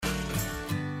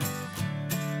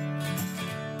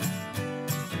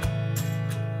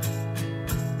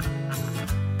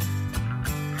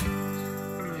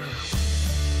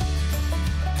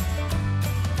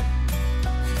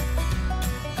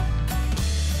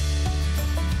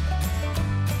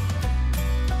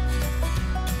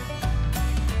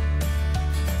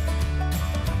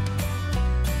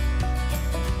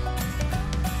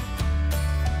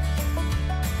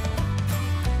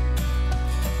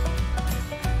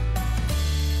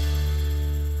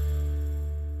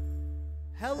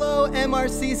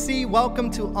MRCC, welcome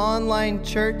to Online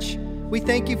Church. We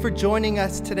thank you for joining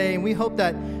us today, and we hope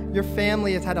that your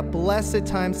family has had a blessed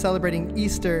time celebrating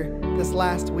Easter this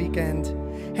last weekend.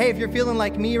 Hey, if you're feeling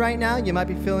like me right now, you might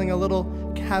be feeling a little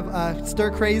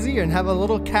stir crazy and have a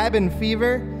little cabin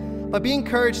fever, but be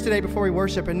encouraged today before we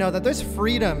worship and know that there's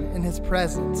freedom in His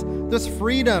presence. There's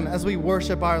freedom as we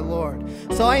worship our Lord.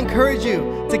 So I encourage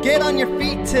you to get on your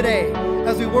feet today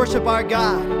as we worship our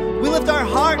God. We lift our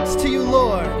hearts to you,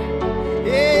 Lord.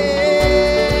 Yes,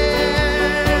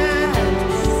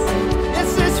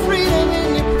 there's freedom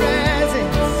in your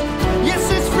presence. Yes,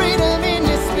 there's freedom in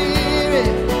your spirit.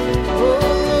 Oh,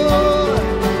 Lord.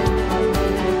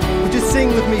 Would you sing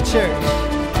with me, church?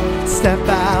 Step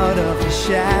out of the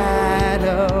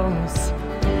shadows.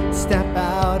 Step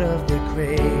out of the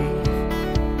grave.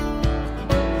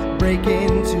 Break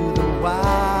into the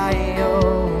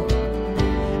wild.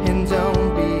 And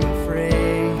don't be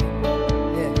afraid.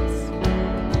 Yes.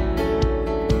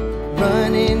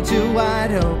 Run into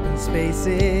wide open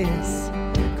spaces.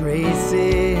 Grace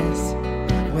is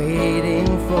waiting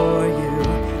for you.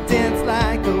 Dance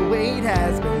like the weight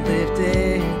has been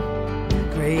lifted.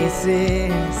 Grace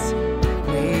is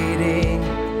waiting.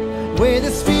 Where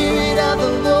the Spirit of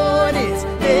the Lord is,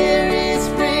 there is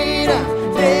freedom.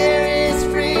 There is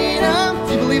freedom.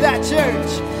 Do you believe that,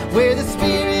 church? Where the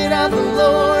Spirit of the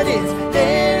Lord is,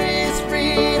 there is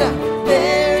freedom.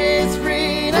 There is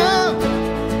freedom.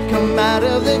 Come out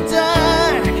of the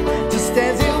dark, just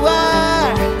as you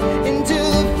are, into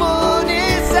the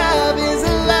fullness of His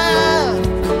love.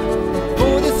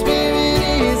 For the Spirit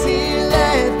is here,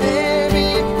 let there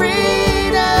be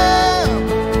freedom.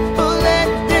 Oh, let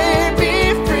there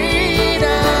be freedom.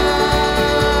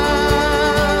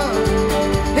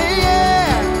 Hey,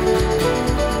 yeah.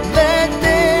 Let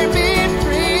there be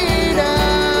freedom.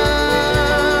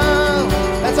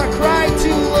 That's our cry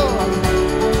to Lord.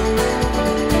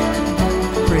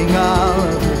 Bring all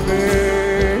of your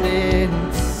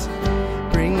burdens.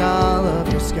 Bring all of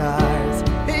your scars.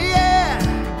 Yeah.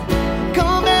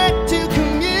 Come back to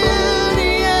communion.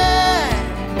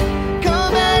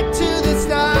 Come back to the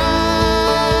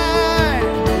start.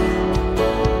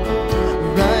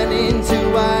 Run into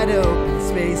wide open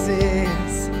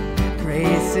spaces.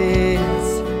 Grace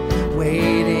is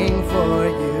waiting for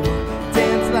you.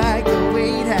 Dance like the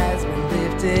weight has been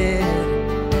lifted.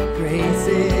 Grace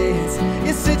is,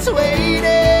 yes, it's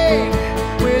waiting.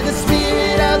 Where the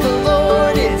Spirit of the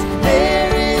Lord is,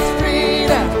 there is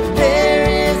freedom. There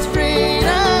is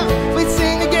freedom. We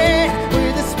sing again.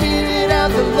 Where the Spirit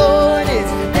of the Lord is,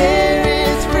 there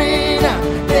is freedom.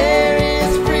 There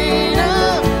is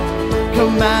freedom.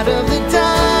 Come out of the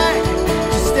dark,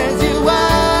 just as you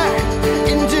are,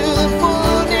 into the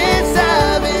fullness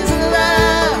of His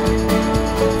love.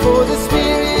 For the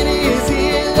Spirit is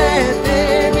here, let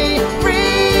there be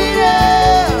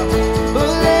freedom.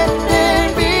 Oh, let there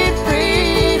be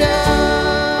freedom.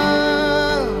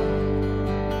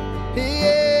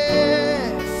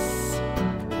 Yes.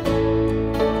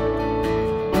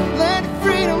 Let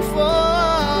freedom fall.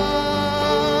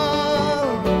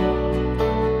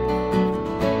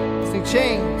 Sing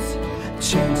chains.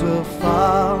 Chains will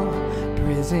fall.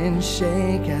 Prison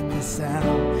shake at the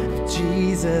sound of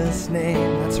Jesus'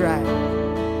 name. That's right.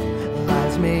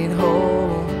 Lives made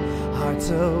whole. Hearts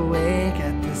awake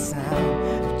at the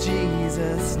sound of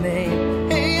Jesus' name.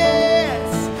 Hey,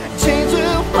 yes. Chains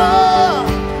will fall.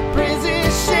 Prison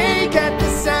shake at the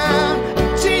sound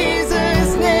of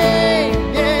Jesus' name.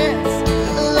 Yes.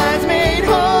 Lives made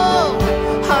whole.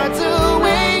 Hearts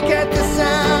awake at the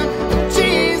sound of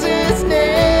Jesus'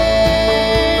 name.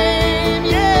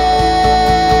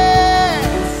 Yes.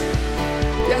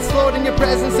 Yes, Lord, in your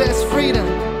presence there's freedom.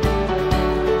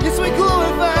 Yes, we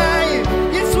glorify you.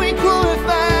 Yes, we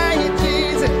glorify you,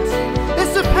 Jesus.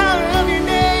 It's the power of your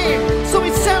name. So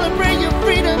we celebrate your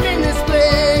freedom in this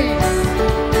place.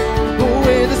 Oh,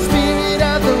 where the Spirit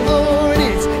of the Lord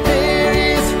is, there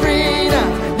is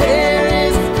freedom. There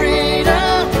is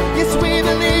freedom. Yes, we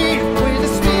believe. Where the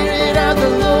Spirit of the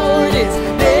Lord is,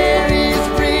 there is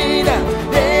freedom.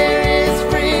 There is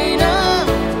freedom.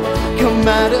 Come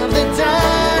out of the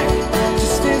dark,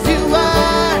 just as you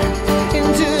are,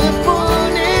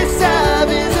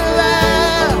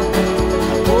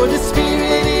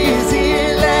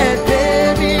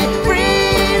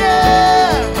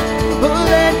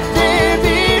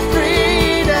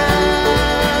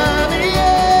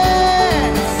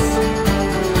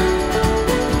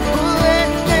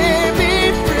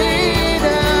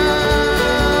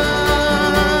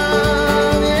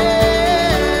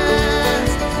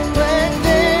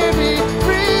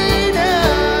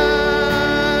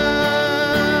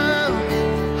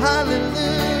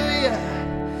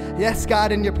 Yes,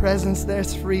 God, in your presence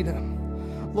there's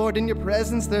freedom. Lord, in your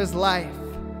presence there's life.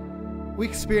 We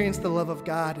experience the love of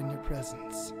God in your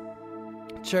presence.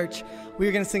 Church,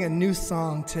 we're going to sing a new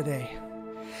song today.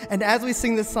 And as we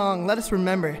sing this song, let us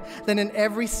remember that in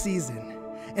every season,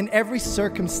 in every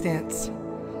circumstance,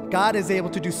 God is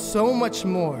able to do so much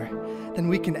more than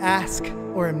we can ask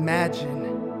or imagine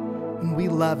when we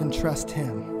love and trust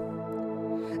him.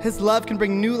 His love can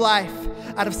bring new life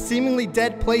out of seemingly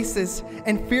dead places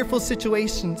and fearful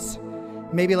situations,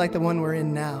 maybe like the one we're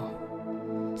in now.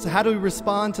 So how do we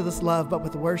respond to this love but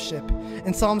with worship?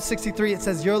 In Psalm 63, it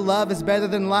says, "Your love is better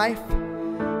than life,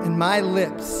 and my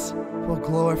lips will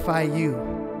glorify you."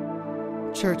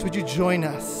 Church, would you join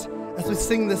us as we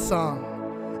sing this song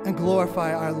and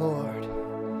glorify our Lord?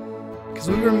 Because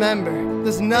we remember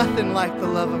there's nothing like the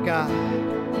love of God.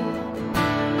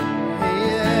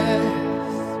 Yes.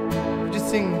 Just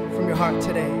sing from your heart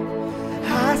today.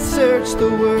 I searched the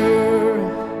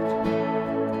world,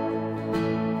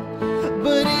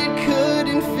 but it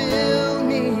couldn't fill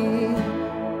me.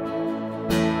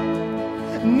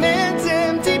 Man's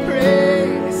empty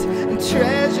praise and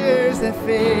treasures that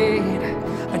fade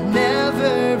are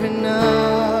never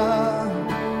enough.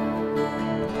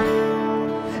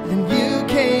 Then you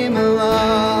came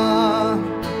along,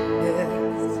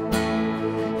 yes,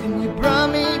 and you brought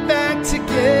me back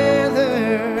together,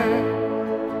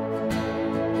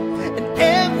 and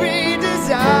every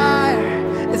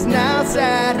desire is now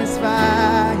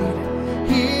satisfied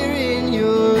here in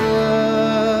your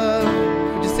love.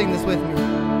 Would you sing this with me?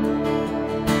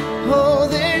 Oh,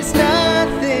 there's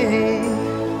nothing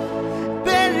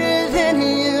better than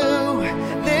you.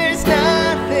 There's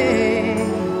nothing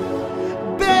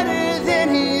better than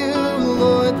you,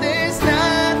 Lord. There's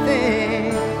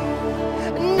nothing,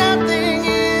 nothing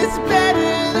is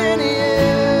better than you.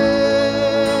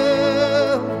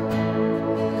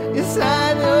 Yes,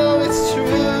 I know it's true.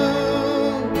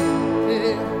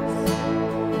 Yes.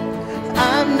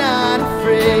 I'm not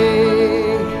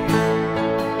afraid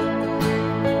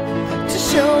to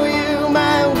show you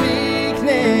my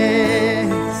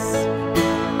weakness,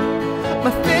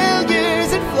 my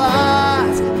failures and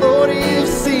flaws. Lord,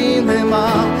 you've seen them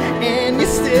all, and you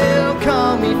still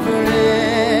call me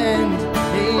friend.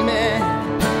 Amen.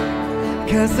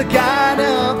 'Cause the God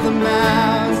of the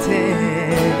mountain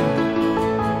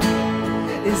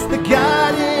is the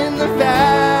God in the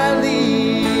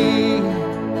valley,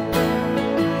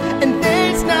 and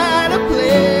there's not a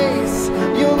place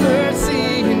your mercy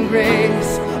and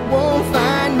grace won't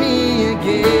find me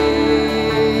again.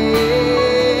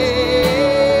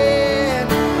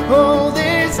 Oh,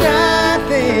 there's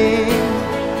nothing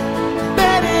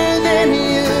better than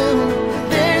you.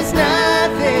 There's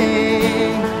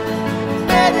nothing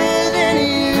better than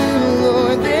you,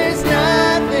 Lord. There's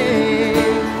nothing,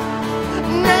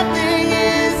 nothing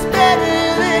is better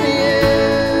than you.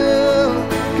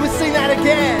 Can we sing that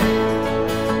again?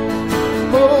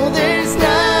 Oh, there's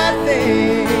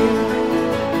nothing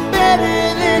better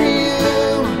than you.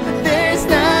 There's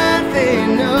nothing,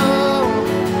 no,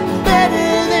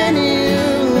 better than you,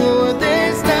 Lord.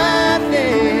 There's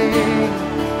nothing,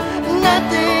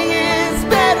 nothing is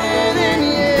better than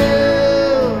you.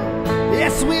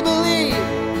 Yes, we believe.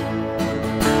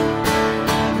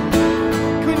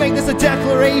 Can we make this a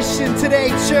declaration today,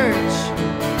 church?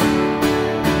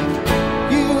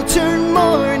 You turn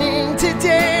mourning to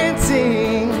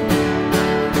dancing.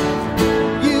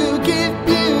 You give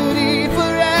beauty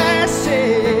for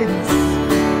ashes.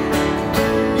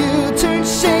 You turn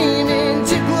shame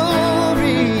into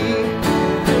glory.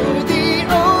 You're the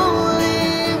only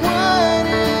one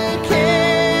who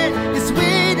can. Yes,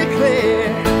 we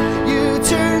declare. You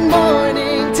turn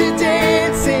mourning to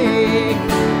dancing.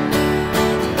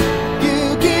 You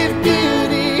give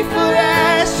beauty for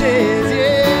ashes.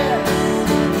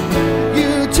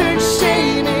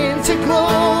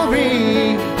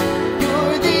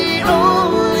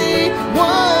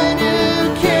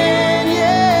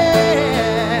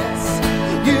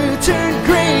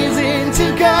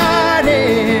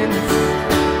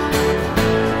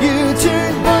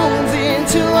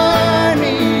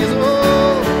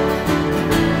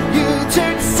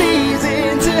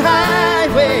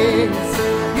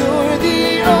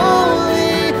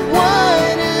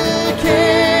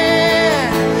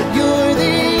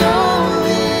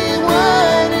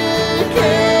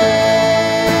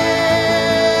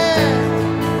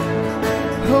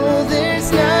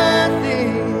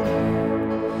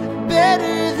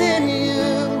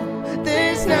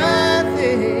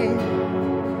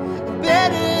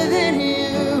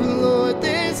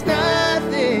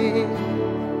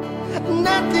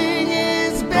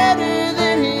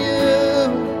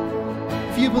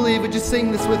 believe. Would you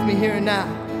sing this with me here and now?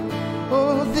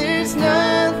 Oh, there's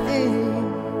nothing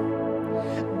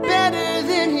better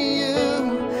than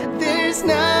you. There's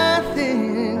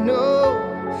nothing,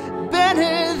 no,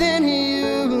 better than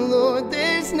you, Lord.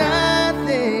 There's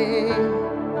nothing,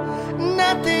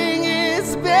 nothing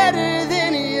is better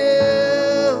than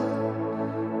you.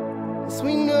 Yes,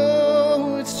 we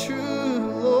know it's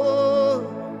true, Lord.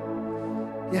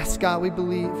 Yes, God, we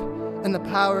believe in the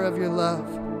power of your love.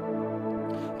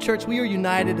 Church, we are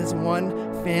united as one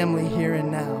family here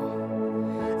and now.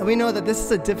 And we know that this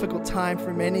is a difficult time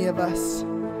for many of us.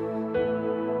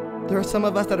 There are some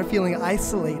of us that are feeling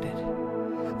isolated.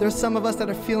 There are some of us that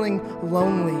are feeling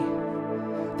lonely.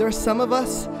 There are some of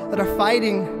us that are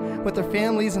fighting with their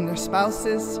families and their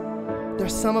spouses. There are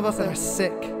some of us that are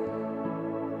sick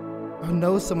or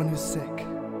know someone who's sick.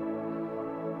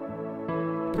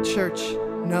 But church,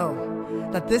 know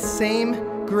that this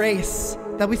same grace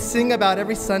that we sing about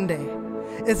every Sunday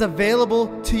is available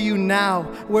to you now,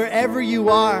 wherever you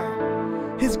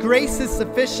are. His grace is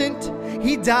sufficient.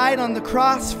 He died on the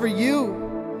cross for you,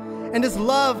 and his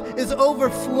love is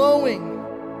overflowing.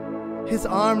 His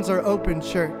arms are open,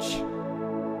 church.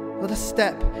 Let us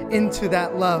step into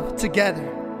that love together.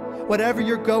 Whatever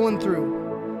you're going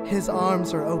through, his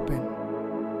arms are open.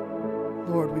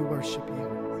 Lord, we worship you.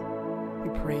 We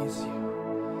praise you.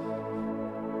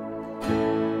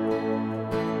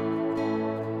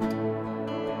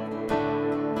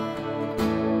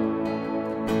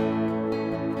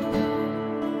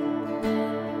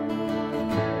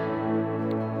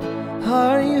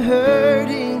 Are you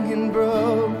hurting and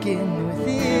broken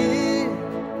within?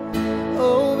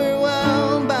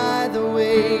 Overwhelmed by the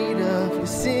weight of your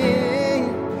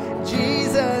sin?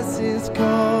 Jesus is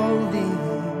calling.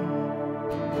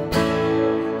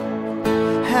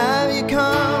 Have you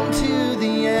come to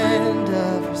the end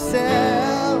of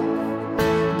yourself?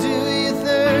 Do you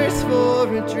thirst for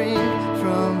a drink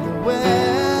from the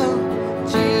well?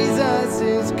 Jesus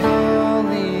is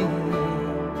calling.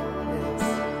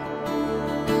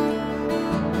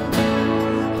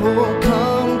 Oh,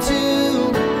 come to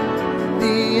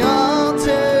the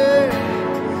altar.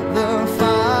 The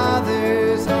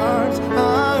Father's arms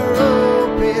are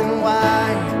open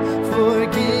wide.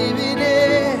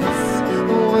 Forgiveness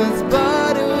was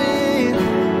bought with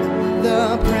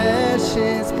the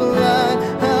precious blood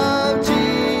of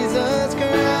Jesus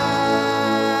Christ.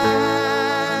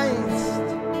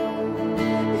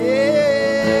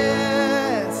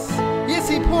 Yes, yes,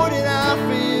 he poured it out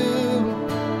for you.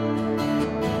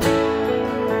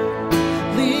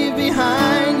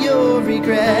 Behind your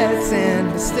regrets and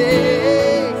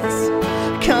mistakes.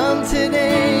 Come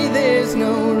today, there's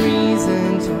no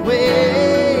reason to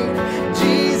wait.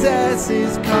 Jesus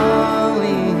is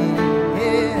calling.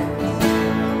 Yes.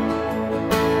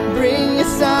 Bring your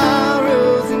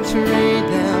sorrows and trade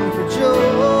them for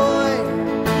joy.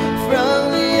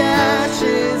 From the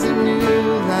ashes a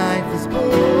new life is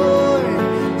born.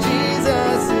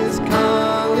 Jesus is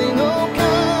calling.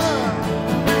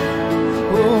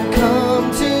 Oh, come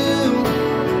to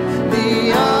the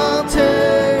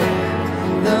altar.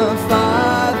 The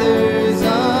Father's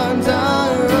arms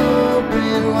are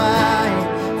open wide.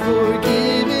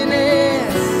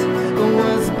 Forgiveness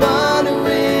was bought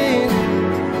with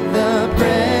the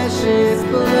precious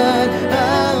blood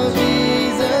of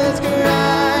Jesus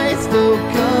Christ. Oh,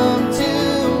 come to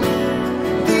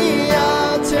the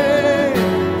altar.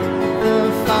 The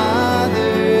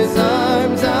Father's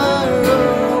arms are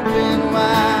open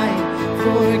wide.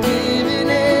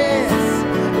 Forgiveness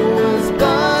was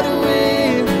bought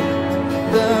with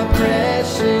the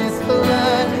precious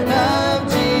blood of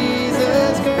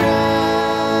Jesus Christ.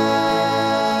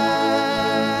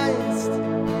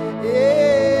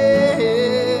 Yes.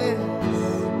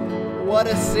 What a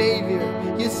Savior.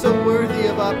 He's so worthy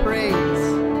of our praise.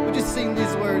 Would you sing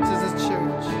these words as a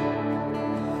church?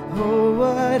 Oh,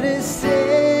 what a Savior.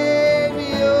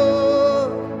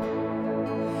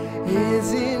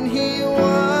 Isn't he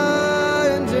wonderful?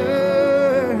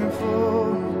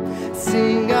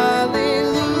 Sing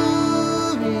hallelujah,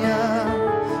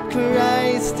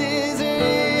 Christ is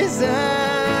risen.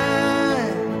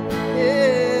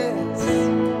 Yes,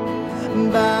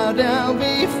 bow down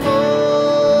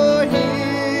before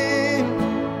him,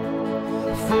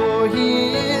 for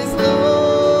he is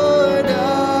Lord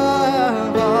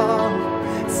of all.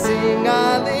 Sing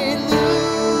hallelujah.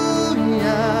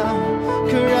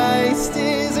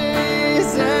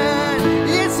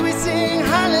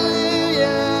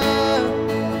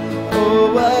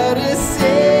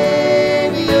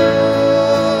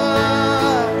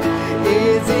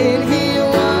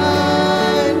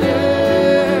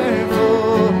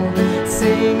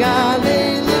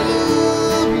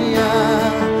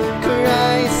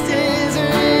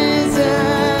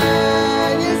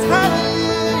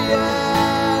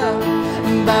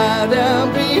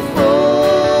 down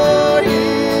before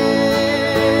him,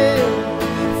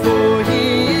 for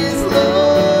he is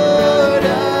Lord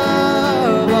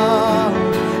of all.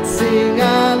 Sing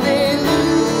hallelujah,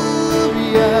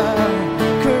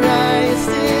 Christ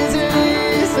is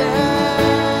risen.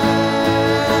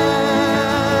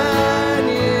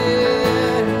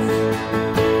 Yes.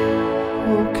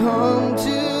 Oh, come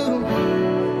to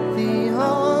the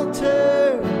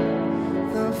altar.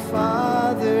 The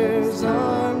Father's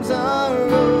arms are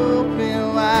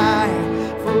open wide.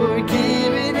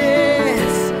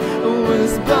 Forgiveness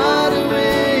was bought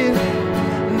with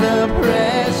the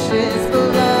precious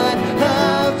blood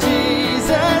of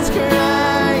Jesus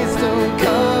Christ. Oh,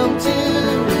 come to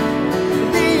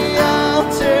the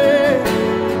altar.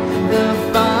 The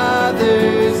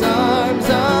Father's arms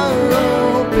are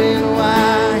open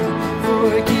wide.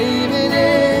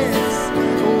 Forgiveness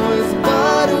was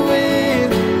bought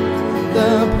with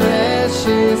the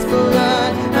precious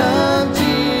blood of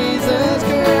Jesus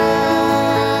Christ.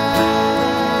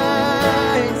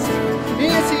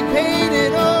 Yes, he paid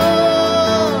it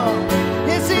all.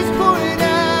 Yes, he's poured it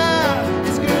out.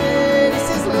 His grace,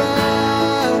 his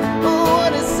love. Oh,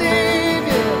 what a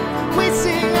Savior. We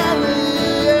sing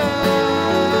hallelujah.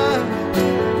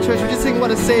 Church, would you sing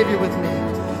what a Savior with me?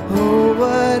 Oh,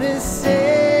 what a Savior.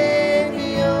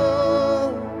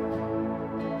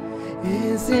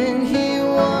 Isn't he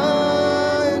wonderful?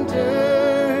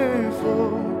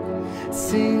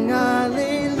 Sing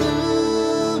hallelujah,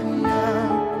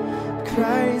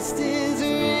 Christ is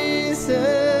risen.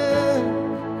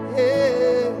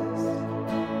 Yes.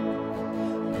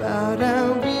 Bow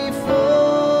down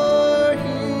before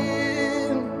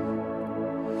him,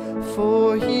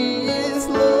 for he is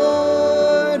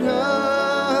Lord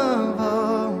of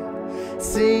all.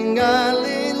 Sing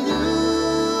hallelujah,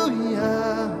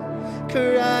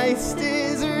 Christ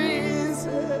is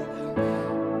risen.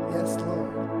 Yes, Lord.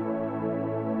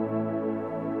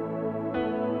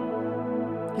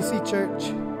 You see,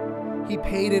 church, he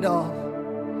paid it all.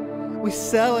 We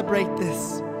celebrate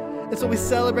this. It's what we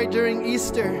celebrate during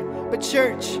Easter. But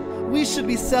church, we should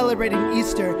be celebrating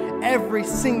Easter every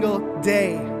single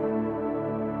day,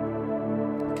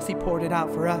 because he poured it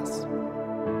out for us.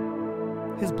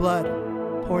 His blood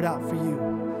poured out for you.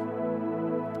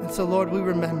 And so, Lord, we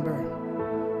remember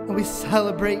and we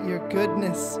celebrate your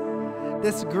goodness,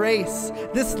 this grace,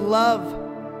 this love.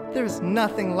 There is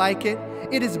nothing like it.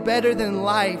 It is better than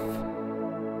life.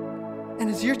 And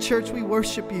as your church, we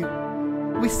worship you.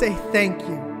 We say thank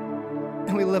you.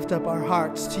 And we lift up our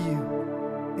hearts to you.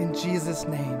 In Jesus'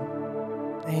 name,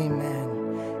 amen.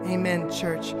 Amen,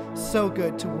 church. So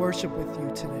good to worship with you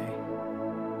today.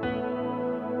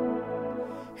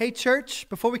 Hey, church,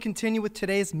 before we continue with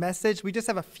today's message, we just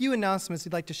have a few announcements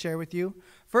we'd like to share with you.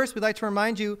 First, we'd like to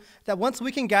remind you that once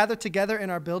we can gather together in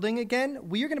our building again,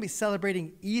 we are going to be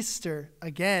celebrating Easter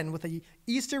again with a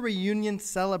Easter reunion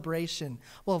celebration.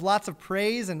 We'll have lots of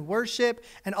praise and worship,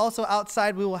 and also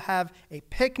outside we will have a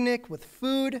picnic with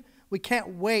food. We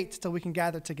can't wait till we can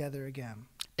gather together again.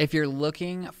 If you're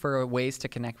looking for ways to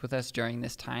connect with us during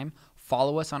this time,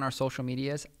 follow us on our social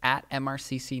medias at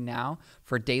MRCC Now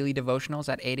for daily devotionals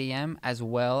at 8 a.m. as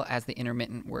well as the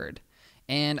intermittent word.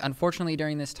 And unfortunately,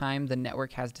 during this time, the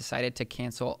network has decided to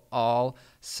cancel all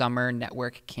summer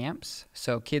network camps.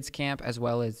 So kids camp as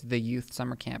well as the youth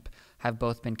summer camp have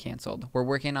both been canceled. We're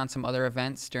working on some other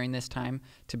events during this time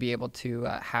to be able to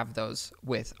have those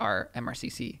with our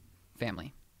MRCC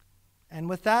family. And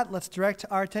with that, let's direct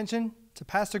our attention to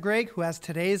Pastor Greg, who has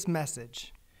today's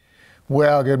message.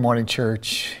 Well, good morning,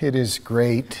 church. It is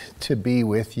great to be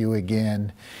with you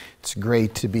again. It's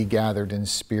great to be gathered in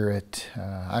spirit.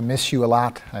 I miss you a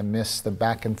lot. I miss the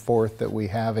back and forth that we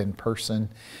have in person.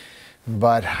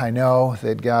 But I know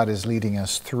that God is leading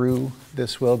us through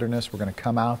this wilderness. We're going to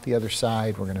come out the other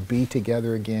side. We're going to be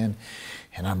together again.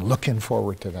 And I'm looking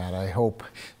forward to that. I hope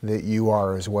that you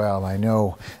are as well. I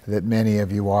know that many of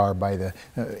you are by the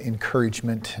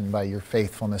encouragement and by your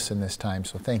faithfulness in this time.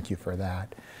 So thank you for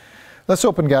that. Let's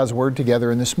open God's Word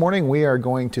together. And this morning we are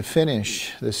going to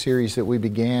finish the series that we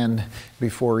began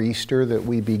before Easter, that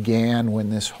we began when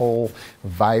this whole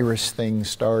virus thing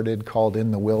started, called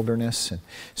In the Wilderness. And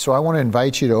so I want to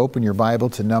invite you to open your Bible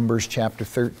to Numbers chapter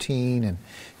 13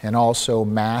 and also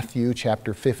Matthew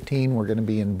chapter 15. We're going to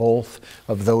be in both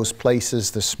of those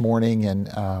places this morning.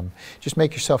 And just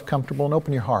make yourself comfortable and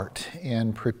open your heart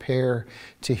and prepare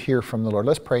to hear from the Lord.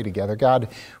 Let's pray together. God,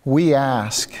 we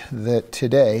ask that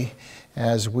today,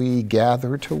 as we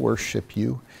gather to worship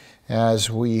you, as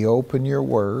we open your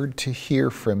word to hear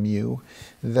from you,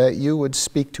 that you would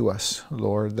speak to us,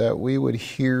 Lord, that we would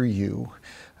hear you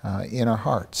in our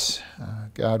hearts.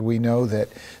 God, we know that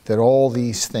all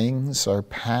these things are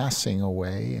passing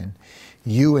away, and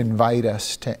you invite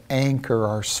us to anchor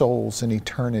our souls in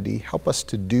eternity. Help us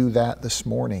to do that this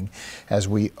morning as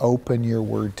we open your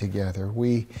word together.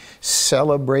 We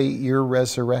celebrate your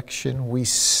resurrection. We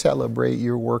celebrate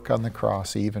your work on the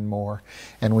cross even more,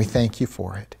 and we thank you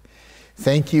for it.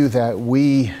 Thank you that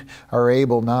we are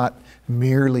able not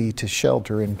merely to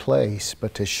shelter in place,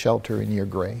 but to shelter in your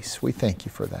grace. We thank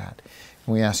you for that.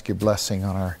 And we ask your blessing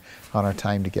on our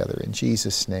time together. In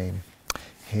Jesus' name,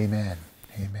 amen.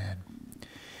 Amen.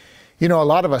 You know, a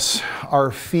lot of us are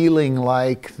feeling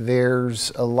like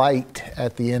there's a light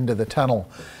at the end of the tunnel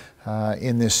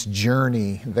in this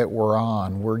journey that we're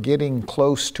on. We're getting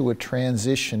close to a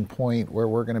transition point where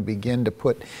we're going to begin to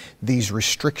put these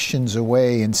restrictions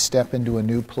away and step into a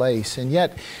new place. And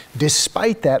yet,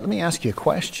 despite that, let me ask you a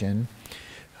question.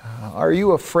 Are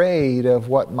you afraid of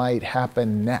what might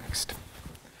happen next?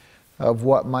 Of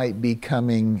what might be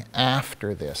coming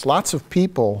after this? Lots of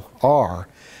people are.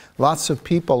 Lots of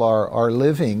people are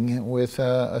living with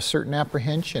a certain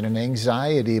apprehension and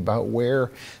anxiety about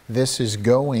where this is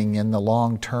going in the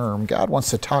long term. God wants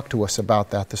to talk to us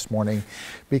about that this morning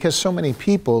because so many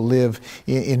people live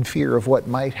in fear of what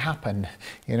might happen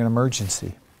in an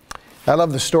emergency. I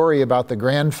love the story about the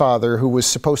grandfather who was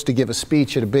supposed to give a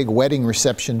speech at a big wedding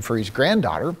reception for his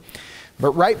granddaughter.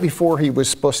 But right before he was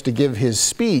supposed to give his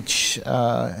speech,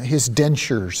 his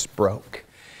dentures broke.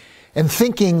 And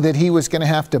thinking that he was going to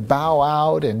have to bow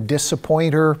out and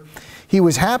disappoint her, he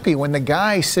was happy when the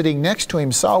guy sitting next to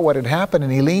him saw what had happened,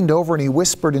 and he leaned over and he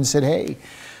whispered and said, "Hey,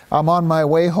 I'm on my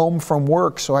way home from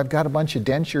work, so I've got a bunch of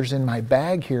dentures in my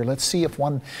bag here. Let's see if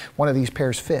one of these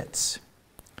pairs fits."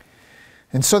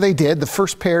 And so they did. The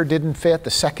first pair didn't fit. The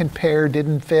second pair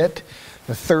didn't fit.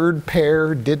 The third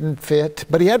pair didn't fit.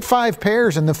 But he had 5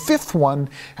 pairs, and the 5th one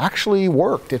actually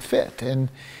worked. It fit. And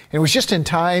it was just in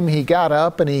time. He got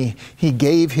up and he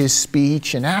gave his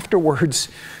speech. And afterwards,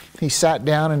 he sat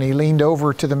down and he leaned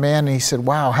over to the man and he said,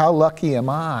 "Wow, how lucky am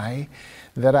I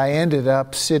that I ended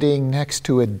up sitting next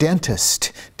to a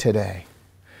dentist today?"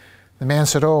 The man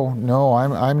said, "Oh, no,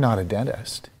 I'm not a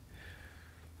dentist."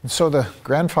 And so the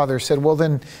grandfather said, "Well,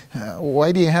 then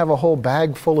why do you have a whole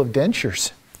bag full of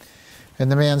dentures?"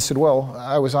 And the man said, "Well,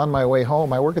 I was on my way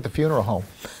home. I work at the funeral home."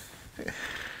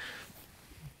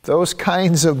 Those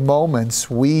kinds of moments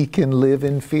we can live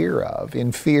in fear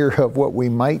of what we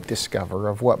might discover,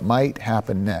 of what might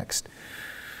happen next.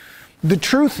 The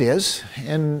truth is,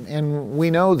 and we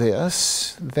know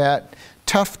this, that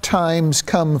tough times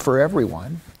come for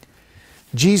everyone.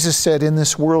 Jesus said, "In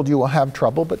this world you will have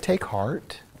trouble, but take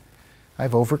heart.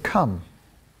 I've overcome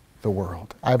the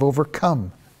world. I've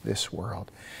overcome this world."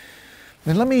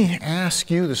 And let me ask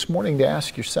you this morning to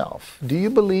ask yourself, do you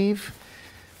believe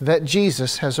that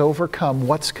Jesus has overcome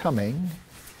what's coming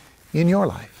in your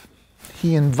life?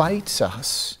 He invites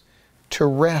us to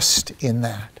rest in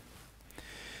that.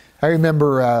 I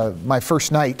remember my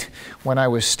first night when I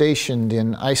was stationed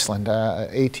in Iceland.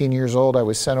 18 years old, I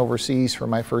was sent overseas for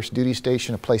my first duty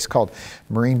station, a place called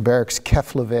Marine Barracks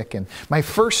Keflavik. And my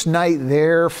first night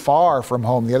there, far from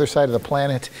home, the other side of the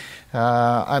planet,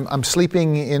 I'm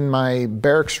sleeping in my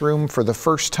barracks room for the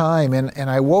first time, and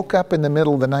I woke up in the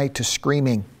middle of the night to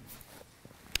screaming.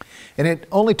 And it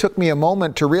only took me a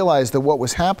moment to realize that what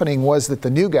was happening was that the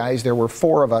new guys, there were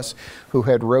 4 of us who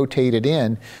had rotated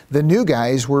in, the new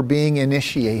guys were being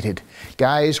initiated.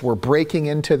 Guys were breaking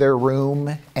into their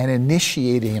room and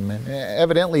initiating them. And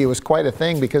evidently it was quite a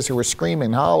thing because they were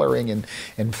screaming, hollering,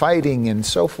 and fighting and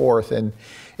so forth. And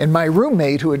my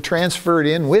roommate who had transferred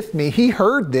in with me, he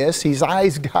heard this, his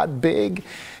eyes got big,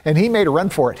 and he made a run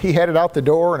for it. He headed out the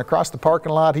door and across the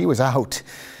parking lot, he was out.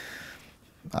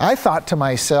 I thought to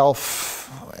myself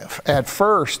at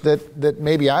first that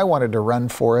maybe I wanted to run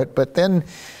for it, but then,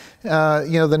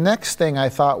 the next thing I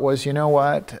thought was, you know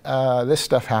what, this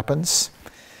stuff happens.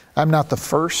 I'm not the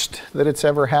first that it's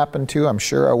ever happened to. I'm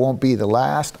sure I won't be the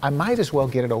last. I might as well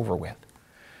get it over with.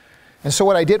 And so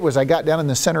what I did was I got down in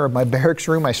the center of my barracks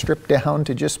room, I stripped down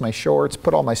to just my shorts,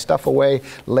 put all my stuff away,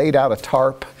 laid out a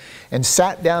tarp, and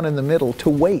sat down in the middle to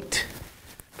wait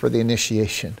for the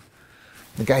initiation.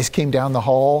 The guys came down the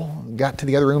hall, got to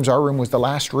the other rooms. Our room was the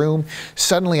last room.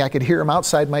 Suddenly I could hear them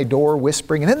outside my door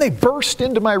whispering, and then they burst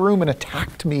into my room and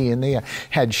attacked me, and they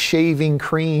had shaving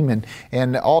cream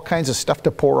and all kinds of stuff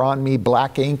to pour on me,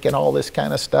 black ink and all this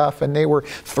kind of stuff, and they were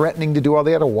threatening to do all,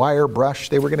 they had a wire brush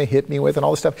they were going to hit me with and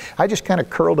all this stuff. I just kind of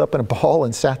curled up in a ball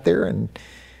and sat there and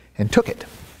took it.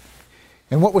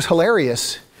 And what was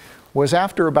hilarious was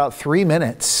after about 3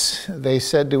 minutes, they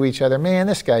said to each other, man,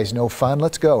 this guy's no fun,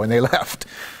 let's go. And they left.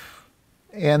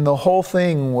 And the whole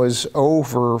thing was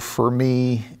over for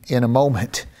me in a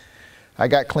moment. I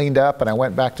got cleaned up and I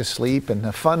went back to sleep. And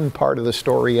the fun part of the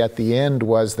story at the end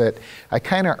was that I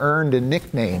kind of earned a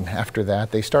nickname after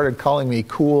that. They started calling me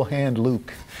Cool Hand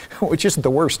Luke, which isn't the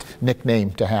worst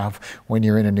nickname to have when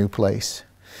you're in a new place.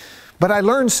 But I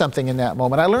learned something in that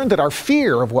moment. I learned that our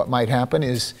fear of what might happen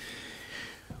is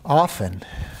often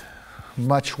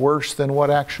much worse than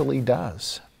what actually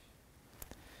does.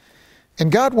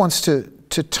 And God wants to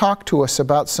talk to us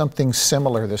about something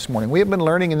similar this morning. We have been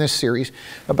learning in this series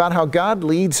about how God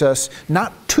leads us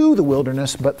not to the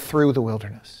wilderness, but through the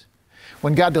wilderness.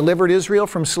 When God delivered Israel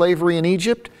from slavery in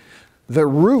Egypt, the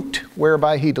route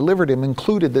whereby He delivered him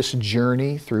included this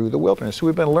journey through the wilderness. So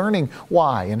we've been learning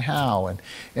why and how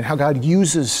God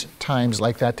uses times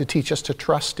like that to teach us to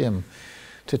trust Him,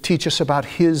 to teach us about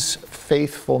His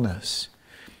faithfulness.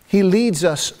 He leads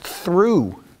us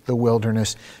through the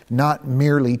wilderness, not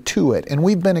merely to it. And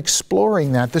we've been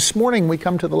exploring that. This morning we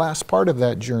come to the last part of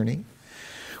that journey,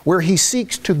 where He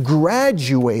seeks to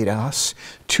graduate us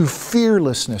to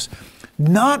fearlessness,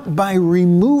 not by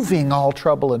removing all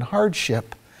trouble and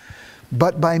hardship,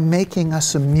 but by making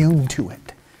us immune to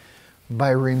it,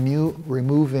 by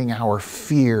removing our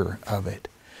fear of it.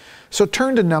 So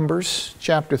turn to Numbers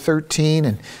chapter 13,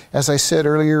 and as I said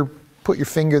earlier, put your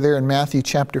finger there in Matthew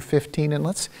chapter 15, and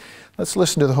let's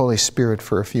listen to the Holy Spirit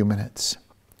for a few minutes.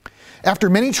 After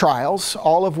many trials,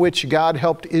 all of which God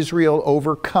helped Israel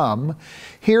overcome,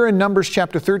 here in Numbers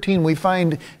chapter 13 we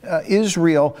find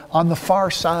Israel on the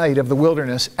far side of the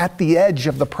wilderness at the edge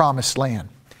of the promised land.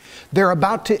 They're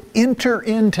about to enter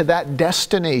into that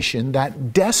destination,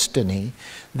 that destiny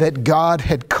that God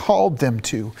had called them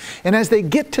to. And as they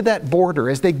get to that border,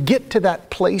 as they get to that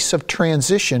place of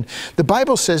transition, the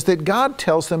Bible says that God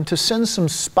tells them to send some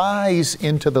spies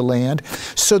into the land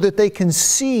so that they can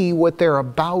see what they're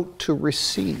about to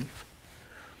receive.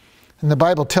 And the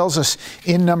Bible tells us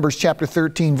in Numbers chapter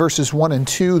 13, verses 1 and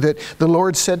 2, that the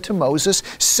Lord said to Moses,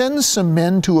 "Send some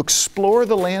men to explore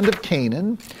the land of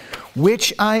Canaan,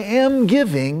 which I am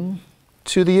giving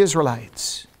to the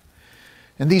Israelites."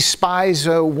 And these spies,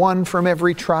 one from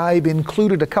every tribe,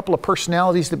 included a couple of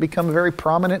personalities that become very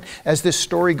prominent as this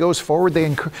story goes forward.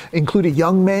 They include a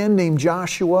young man named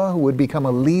Joshua, who would become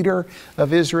a leader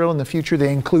of Israel in the future.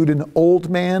 They include an old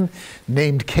man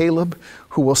named Caleb,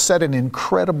 who will set an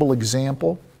incredible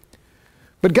example.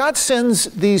 But God sends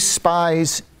these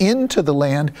spies into the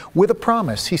land with a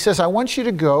promise. He says, I want you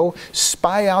to go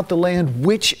spy out the land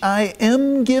which I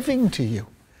am giving to you.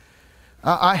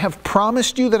 I have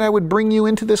promised you that I would bring you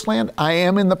into this land. I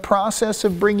am in the process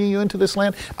of bringing you into this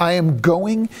land. I am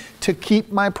going to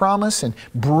keep my promise and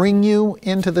bring you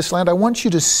into this land. I want you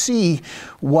to see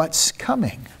what's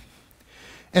coming.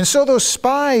 And so those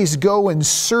spies go and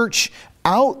search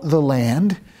out the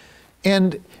land,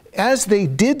 and as they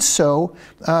did so,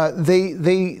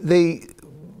 they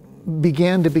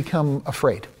began to become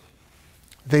afraid.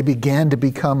 They began to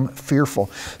become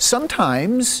fearful.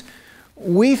 Sometimes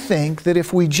we think that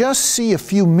if we just see a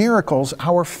few miracles,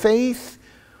 our faith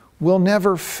will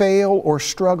never fail or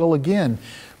struggle again.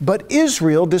 But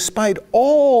Israel, despite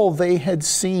all they had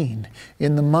seen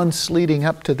in the months leading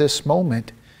up to this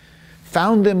moment,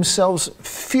 found themselves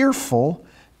fearful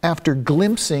after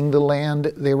glimpsing the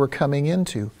land they were coming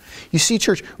into. You see,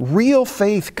 church, real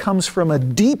faith comes from a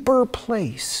deeper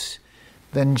place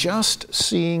than just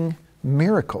seeing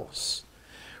miracles.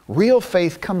 Real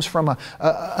faith comes from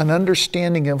an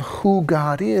understanding of who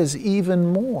God is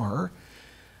even more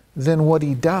than what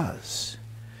He does.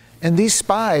 And these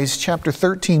spies, chapter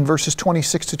 13, verses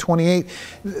 26 to 28,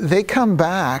 they come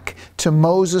back to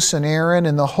Moses and Aaron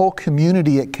and the whole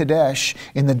community at Kadesh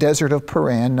in the desert of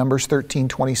Paran, Numbers 13,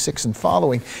 26 and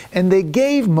following. And they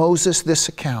gave Moses this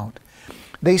account.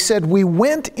 They said, "We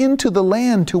went into the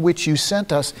land to which you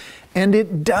sent us, and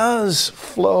it does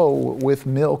flow with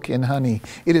milk and honey.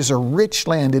 It is a rich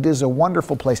land. It is a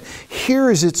wonderful place.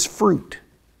 Here is its fruit.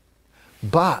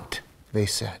 But," they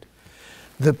said,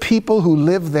 "the people who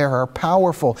live there are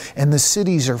powerful, and the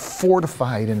cities are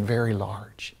fortified and very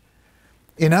large."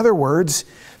 In other words,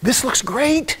 this looks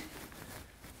great,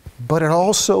 but it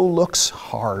also looks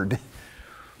hard.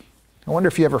 I wonder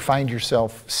if you ever find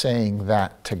yourself saying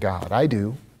that to God. I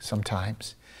do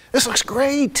sometimes. This looks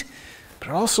great, but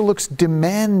it also looks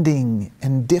demanding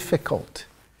and difficult.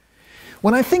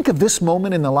 When I think of this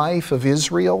moment in the life of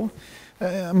Israel,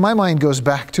 My mind goes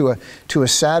back to a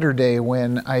Saturday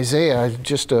when Isaiah,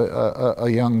 just a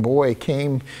young boy,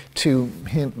 came to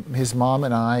his mom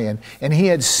and I, and he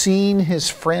had seen his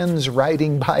friends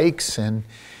riding bikes, and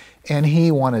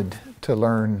he wanted to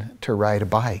learn to ride a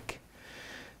bike.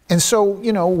 And so,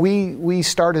 we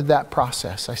started that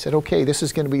process. I said, okay, this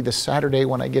is going to be the Saturday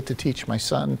when I get to teach my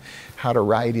son how to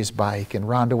ride his bike. And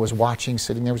Rhonda was watching,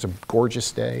 sitting there. It was a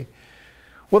gorgeous day.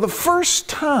 Well, the first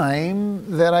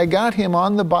time that I got him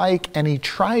on the bike and he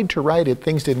tried to ride it,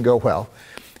 things didn't go well.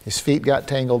 His feet got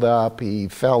tangled up, he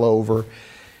fell over.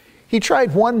 He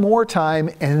tried one more time,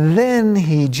 and then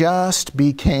he just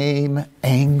became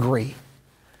angry.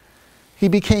 He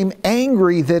became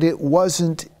angry that it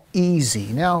wasn't easy.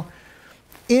 Now,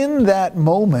 in that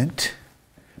moment,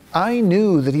 I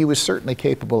knew that he was certainly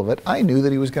capable of it. I knew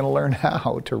that he was going to learn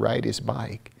how to ride his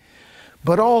bike.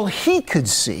 But all he could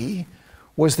see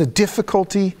was the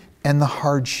difficulty and the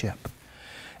hardship.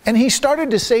 And he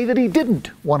started to say that he didn't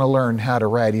want to learn how to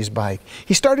ride his bike.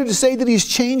 He started to say that he's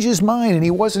changed his mind and he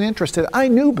wasn't interested. I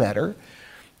knew better.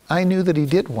 I knew that he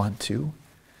did want to.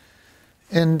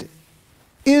 And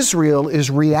Israel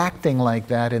is reacting like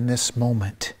that in this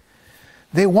moment.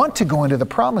 They want to go into the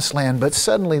promised land, but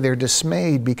suddenly they're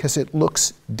dismayed because it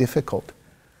looks difficult.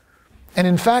 And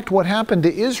in fact, what happened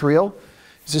to Israel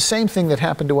is the same thing that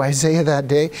happened to Isaiah that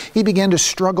day. He began to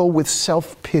struggle with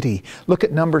self-pity. Look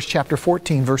at Numbers chapter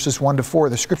 14, verses 1 to 4.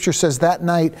 The scripture says, that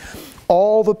night,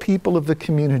 all the people of the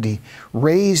community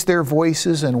raised their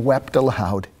voices and wept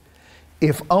aloud.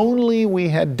 If only we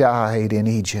had died in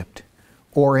Egypt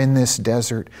or in this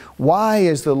desert. Why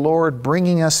is the Lord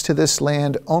bringing us to this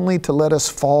land only to let us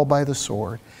fall by the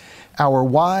sword? Our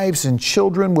wives and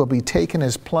children will be taken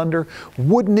as plunder.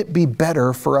 Wouldn't it be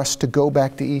better for us to go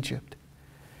back to Egypt?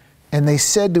 And they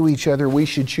said to each other, we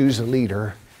should choose a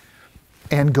leader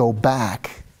and go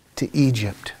back to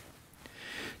Egypt.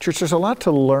 Church, there's a lot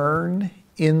to learn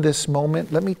in this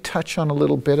moment. Let me touch on a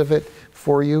little bit of it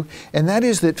for you. And that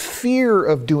is that fear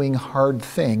of doing hard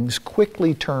things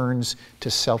quickly turns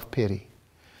to self-pity.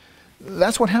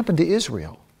 That's what happened to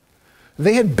Israel.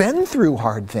 They had been through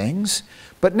hard things,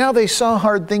 but now they saw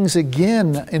hard things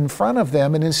again in front of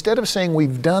them. And instead of saying,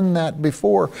 we've done that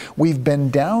before, we've been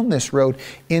down this road,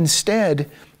 instead,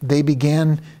 they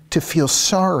began to feel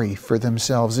sorry for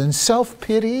themselves. And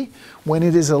self-pity, when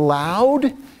it is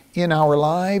allowed in our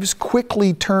lives,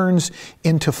 quickly turns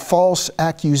into false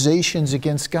accusations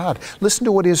against God. Listen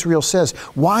to what Israel says.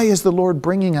 Why is the Lord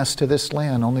bringing us to this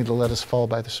land only to let us fall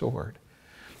by the sword?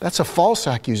 That's a false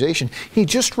accusation. He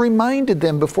just reminded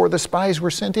them before the spies were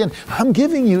sent in, I'm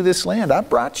giving you this land. I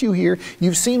brought you here.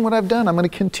 You've seen what I've done. I'm going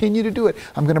to continue to do it.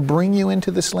 I'm going to bring you into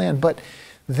this land. But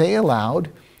they allowed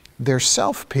their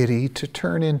self-pity to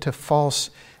turn into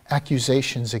false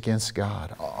accusations against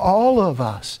God. All of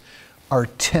us are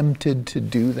tempted to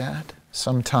do that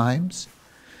sometimes.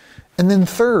 And then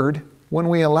third, when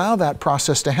we allow that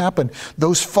process to happen,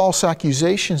 those false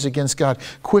accusations against God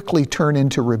quickly turn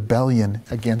into rebellion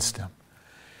against Him.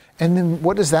 And then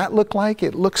what does that look like?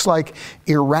 It looks like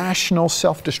irrational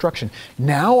self-destruction.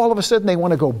 Now, all of a sudden, they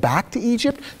want to go back to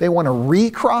Egypt. They want to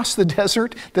recross the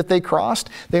desert that they crossed.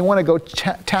 They want to go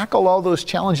tackle all those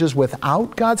challenges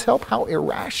without God's help. How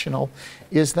irrational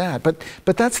is that? But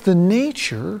that's the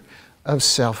nature of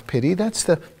self-pity. That's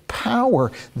the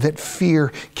power that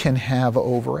fear can have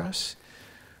over us.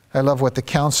 I love what the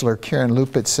counselor Karen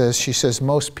Lupit says. She says,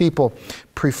 most people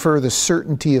prefer the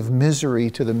certainty of misery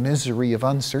to the misery of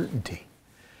uncertainty.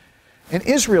 And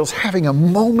Israel's having a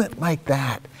moment like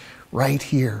that right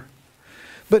here.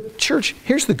 But church,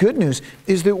 here's the good news,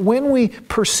 is that when we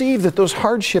perceive that those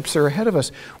hardships are ahead of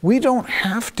us, we don't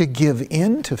have to give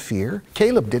in to fear.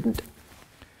 Caleb didn't.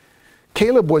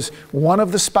 Caleb was one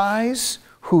of the spies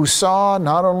who saw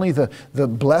not only the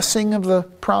blessing of the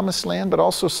promised land, but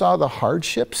also saw the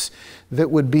hardships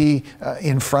that would be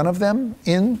in front of them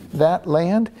in that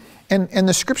land. And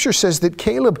the scripture says that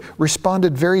Caleb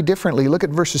responded very differently. Look at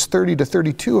verses 30 to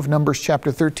 32 of Numbers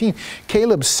chapter 13.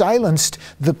 Caleb silenced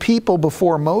the people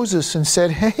before Moses and said,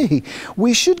 hey,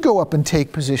 we should go up and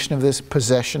take possession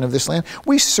of this land.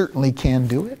 We certainly can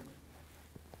do it.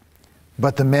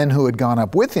 But the men who had gone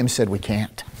up with him said, we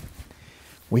can't.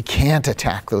 We can't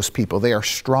attack those people. They are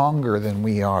stronger than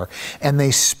we are. And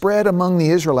they spread among the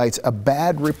Israelites a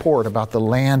bad report about the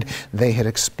land they had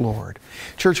explored.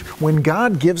 Church, when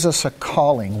God gives us a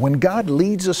calling, when God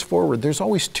leads us forward, there's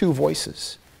always two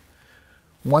voices.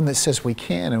 One that says we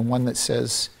can and one that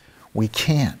says we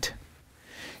can't.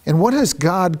 And what has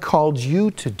God called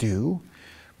you to do?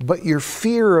 But your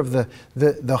fear of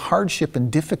the hardship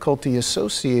and difficulty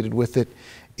associated with it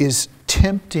is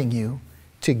tempting you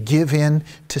to give in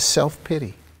to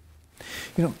self-pity.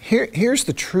 You know, here's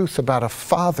the truth about a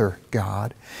Father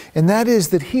God, and that is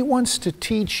that He wants to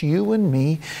teach you and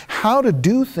me how to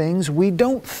do things we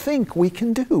don't think we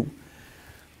can do.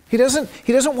 He doesn't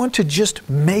want to just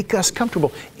make us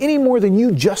comfortable any more than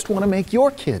you just want to make your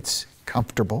kids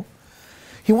comfortable.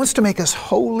 He wants to make us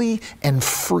holy and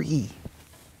free.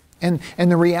 And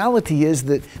the reality is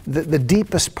that the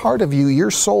deepest part of you,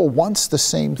 your soul, wants the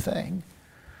same thing.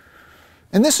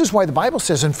 And this is why the Bible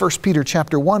says in 1 Peter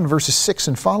chapter 1, verses 6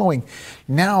 and following,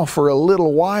 "Now for a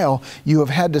little while you have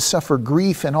had to suffer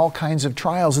grief and all kinds of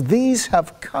trials. These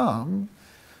have come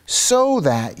so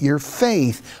that your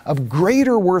faith, of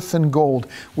greater worth than gold,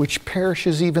 which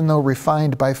perishes even though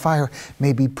refined by fire,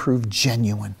 may be proved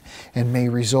genuine and may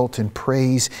result in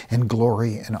praise and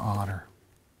glory and honor."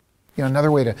 You know,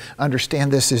 another way to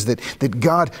understand this is that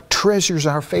God treasures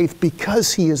our faith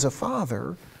because He is a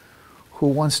Father who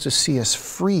wants to see us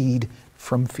freed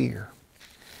from fear.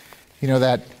 You know,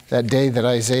 that day that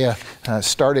Isaiah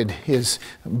started his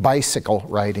bicycle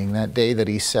riding, that day that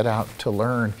he set out to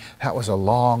learn, that was a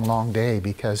long, long day,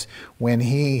 because when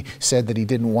he said that he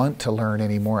didn't want to learn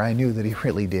anymore, I knew that he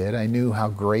really did. I knew how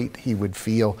great he would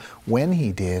feel when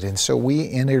he did. And so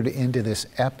we entered into this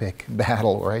epic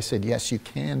battle where I said, yes, you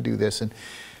can do this. And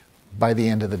by the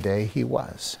end of the day, he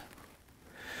was.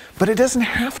 But it doesn't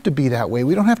have to be that way.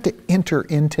 We don't have to enter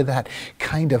into that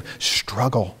kind of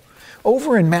struggle.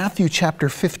 Over in Matthew chapter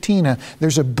 15,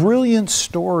 there's a brilliant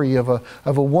story of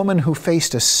a woman who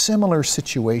faced a similar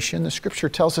situation. The Scripture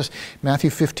tells us,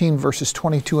 Matthew 15, verses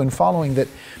 22 and following, that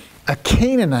a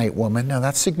Canaanite woman, now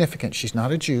that's significant, she's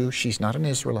not a Jew, she's not an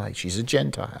Israelite, she's a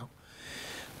Gentile.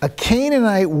 A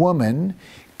Canaanite woman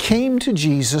came to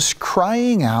Jesus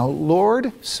crying out,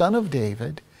 "Lord, Son of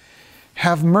David,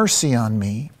 have mercy on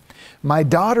me. My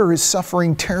daughter is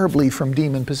suffering terribly from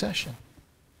demon possession."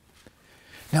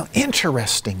 Now,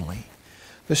 interestingly,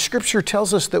 the Scripture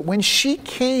tells us that when she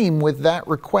came with that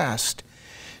request,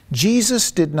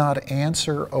 Jesus did not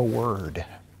answer a word.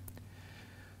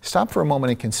 Stop for a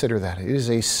moment and consider that. It is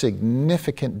a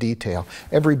significant detail.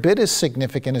 Every bit as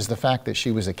significant as the fact that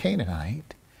she was a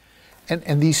Canaanite.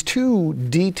 And these two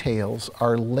details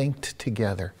are linked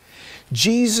together.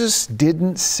 Jesus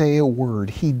didn't say a word.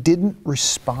 He didn't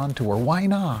respond to her. Why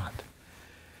not?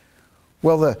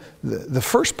 Well, the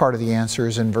first part of the answer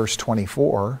is in verse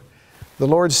 24. The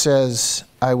Lord says,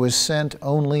 "I was sent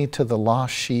only to the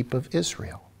lost sheep of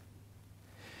Israel."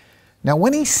 Now,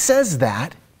 when He says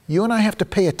that, you and I have to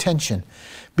pay attention,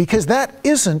 because that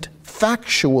isn't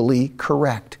factually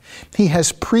correct. He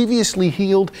has previously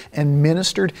healed and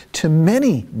ministered to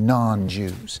many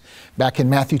non-Jews. Back in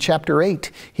Matthew chapter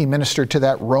 8, He ministered to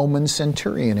that Roman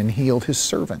centurion and healed his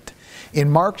servant. In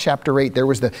Mark chapter 8, there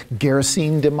was the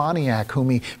Gerasene demoniac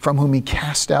from whom He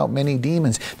cast out many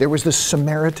demons. There was the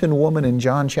Samaritan woman in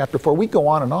John chapter 4. We go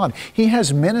on and on. He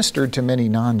has ministered to many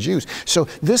non-Jews. So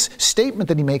this statement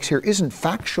that He makes here isn't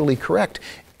factually correct.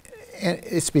 And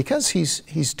it's because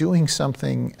he's doing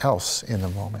something else in the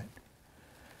moment.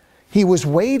 He was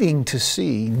waiting to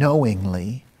see,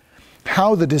 knowingly,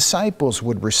 how the disciples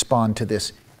would respond to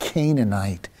this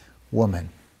Canaanite woman.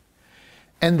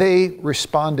 And they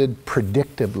responded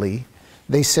predictably.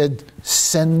 They said,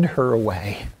 "Send her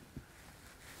away.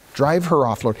 Drive her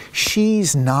off, Lord.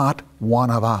 She's not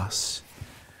one of us."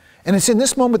 And it's in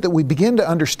this moment that we begin to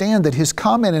understand that His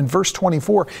comment in verse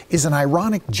 24 is an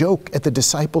ironic joke at the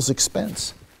disciples'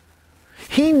 expense.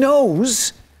 He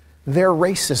knows their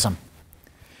racism.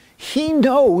 He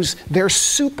knows their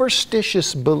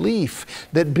superstitious belief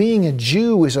that being a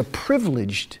Jew is a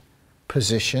privileged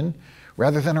position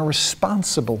rather than a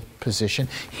responsible position.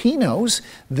 He knows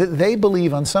that they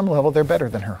believe on some level they're better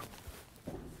than her.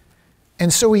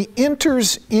 And so He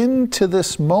enters into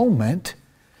this moment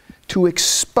to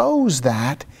expose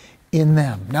that in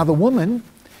them. Now the woman,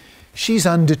 she's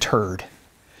undeterred.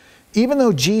 Even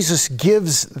though Jesus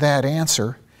gives that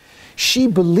answer, she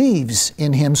believes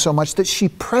in Him so much that she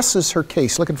presses her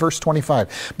case. Look at verse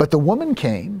 25. But the woman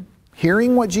came,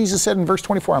 hearing what Jesus said in verse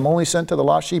 24, "I'm only sent to the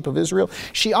lost sheep of Israel."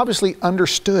 She obviously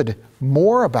understood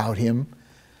more about Him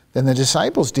than the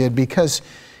disciples did, because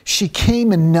she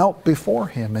came and knelt before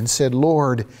Him and said,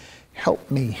 "Lord, help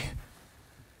me."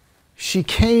 She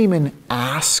came and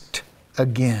asked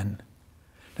again.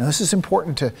 Now this is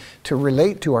important to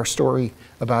relate to our story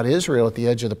about Israel at the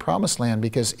edge of the Promised Land,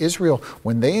 because Israel,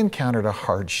 when they encountered a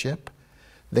hardship,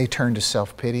 they turned to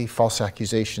self-pity, false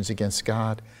accusations against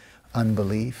God,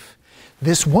 unbelief.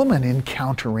 This woman,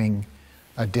 encountering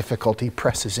a difficulty,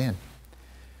 presses in.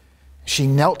 She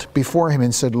knelt before Him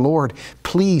and said, "Lord,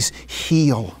 please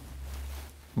heal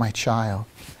my child."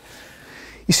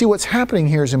 You see, what's happening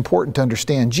here is important to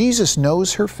understand. Jesus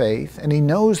knows her faith, and he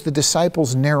knows the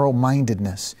disciples'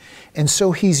 narrow-mindedness. And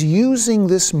so he's using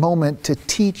this moment to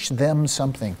teach them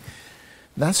something.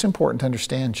 That's important to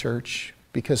understand, church,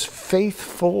 because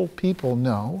faithful people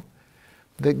know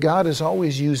that God is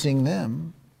always using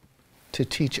them to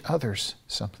teach others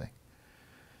something.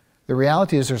 The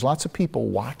reality is there's lots of people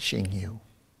watching you.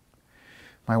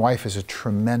 My wife is a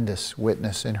tremendous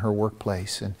witness in her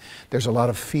workplace, and there's a lot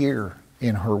of fear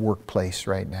in her workplace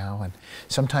right now. And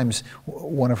sometimes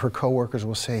one of her coworkers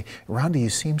will say, "Rhonda,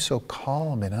 you seem so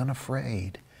calm and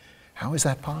unafraid. How is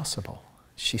that possible?"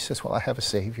 She says, "Well, I have a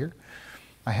Savior.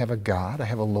 I have a God. I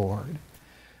have a Lord.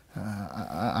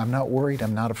 I'm not worried.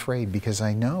 I'm not afraid because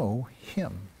I know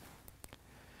Him."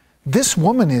 This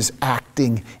woman is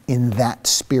acting in that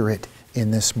spirit in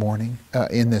this moment.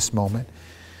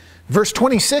 Verse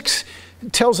 26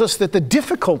 tells us that the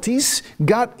difficulties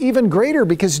got even greater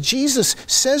because Jesus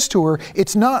says to her,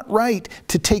 it's not right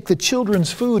to take the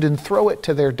children's food and throw it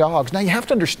to their dogs. Now you have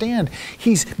to understand,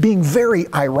 he's being very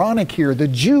ironic here. The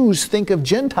Jews think of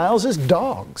Gentiles as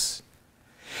dogs.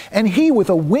 And he, with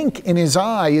a wink in his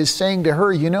eye, is saying to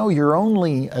her, you know, you're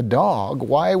only a dog.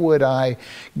 Why would I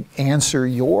answer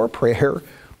your prayer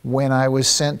when I was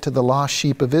sent to the lost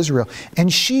sheep of Israel?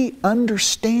 And she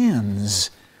understands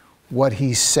what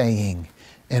he's saying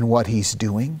and what he's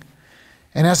doing.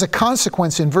 And as a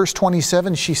consequence, in verse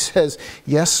 27, she says,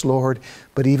 "Yes, Lord,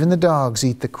 but even the dogs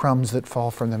eat the crumbs that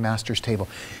fall from the master's table."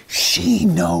 She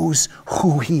knows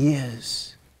who he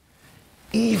is,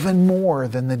 even more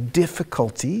than the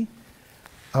difficulty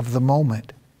of the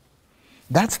moment.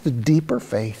 That's the deeper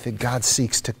faith that God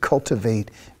seeks to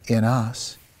cultivate in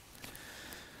us.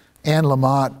 Anne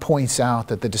Lamott points out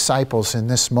that the disciples in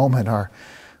this moment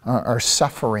are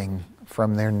suffering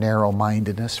from their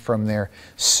narrow-mindedness, from their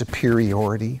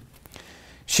superiority.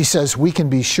 She says, we can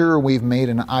be sure we've made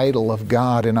an idol of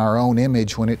God in our own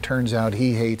image when it turns out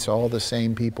He hates all the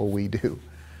same people we do.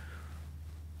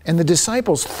 And the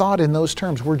disciples thought in those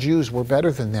terms, we're Jews, we're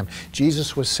better than them.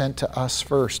 Jesus was sent to us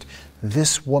first.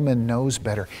 This woman knows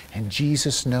better, and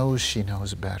Jesus knows she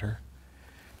knows better.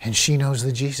 And she knows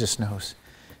that Jesus knows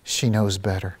she knows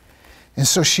better. And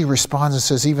so she responds and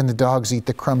says, even the dogs eat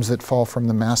the crumbs that fall from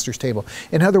the master's table.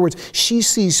 In other words, she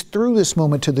sees through this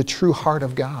moment to the true heart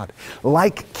of God.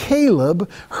 Like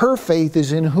Caleb, her faith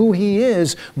is in who He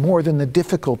is more than the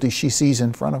difficulty she sees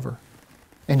in front of her.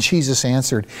 And Jesus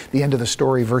answered, the end of the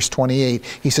story, verse 28,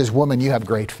 He says, "Woman, you have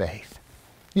great faith.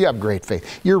 You have great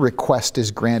faith. Your request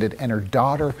is granted." And her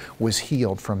daughter was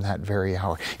healed from that very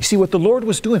hour. You see, what the Lord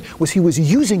was doing was He was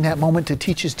using that moment to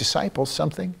teach His disciples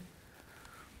something.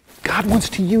 God wants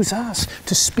to use us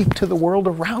to speak to the world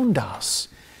around us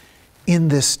in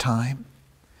this time.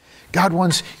 God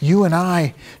wants you and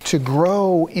I to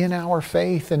grow in our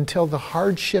faith until the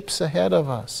hardships ahead of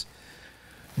us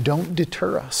don't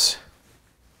deter us.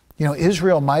 You know,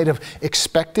 Israel might have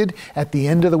expected at the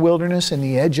end of the wilderness and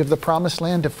the edge of the promised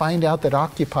land to find out that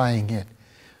occupying it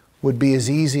would be as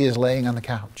easy as laying on the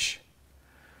couch.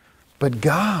 But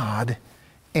God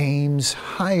aims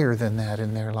higher than that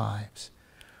in their lives.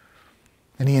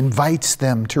 And He invites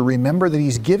them to remember that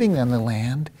He's giving them the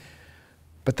land,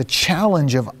 but the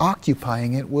challenge of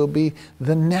occupying it will be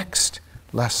the next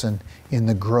lesson in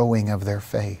the growing of their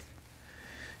faith.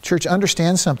 Church,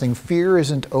 understand something. Fear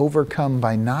isn't overcome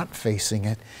by not facing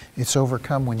it. It's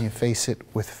overcome when you face it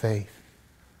with faith.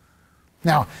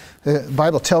 Now, the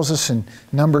Bible tells us in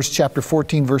Numbers chapter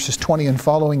 14, verses 20 and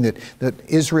following that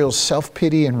Israel's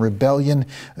self-pity and rebellion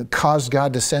caused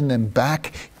God to send them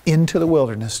back into the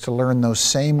wilderness to learn those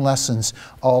same lessons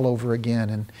all over again.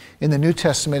 And in the New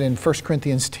Testament, in 1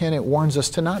 Corinthians 10, it warns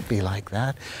us to not be like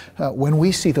that. When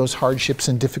we see those hardships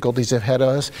and difficulties ahead of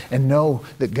us and know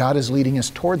that God is leading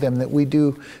us toward them, that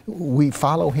we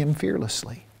follow Him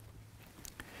fearlessly.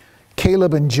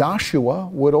 Caleb and Joshua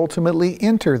would ultimately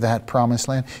enter that promised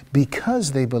land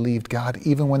because they believed God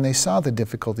even when they saw the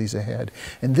difficulties ahead.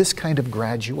 And this kind of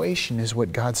graduation is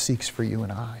what God seeks for you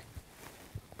and I.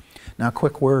 Now, a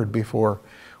quick word before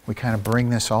we kind of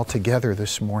bring this all together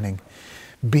this morning.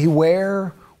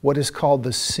 Beware what is called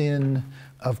the sin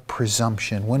of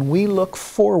presumption. When we look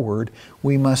forward,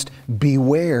 we must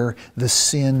beware the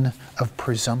sin of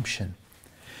presumption.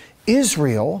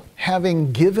 Israel,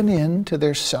 having given in to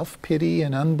their self-pity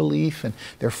and unbelief and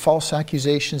their false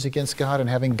accusations against God and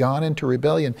having gone into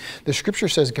rebellion, the Scripture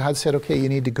says God said, okay, you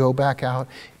need to go back out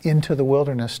into the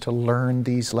wilderness to learn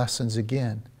these lessons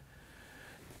again.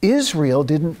 Israel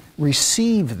didn't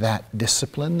receive that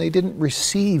discipline. They didn't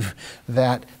receive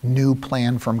that new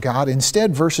plan from God.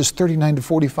 Instead, verses 39 to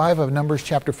 45 of Numbers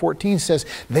chapter 14 says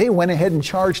they went ahead and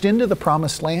charged into the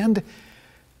promised land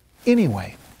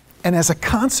anyway. And as a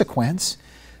consequence,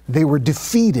 they were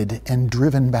defeated and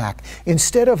driven back.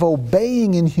 Instead of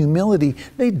obeying in humility,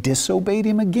 they disobeyed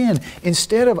Him again.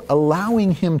 Instead of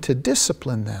allowing Him to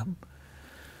discipline them,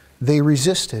 they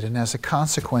resisted, and as a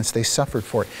consequence, they suffered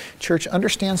for it. Church,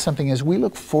 understand something. As we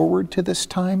look forward to this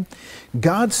time,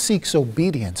 God seeks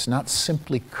obedience, not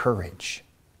simply courage.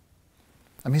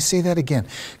 Let me say that again.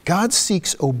 God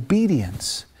seeks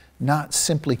obedience, not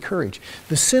simply courage.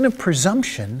 The sin of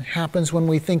presumption happens when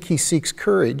we think He seeks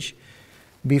courage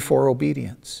before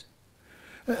obedience.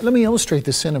 Let me illustrate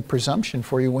the sin of presumption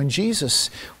for you. When Jesus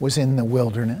was in the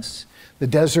wilderness, the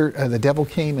devil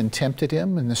came and tempted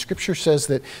Him, and the Scripture says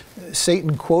that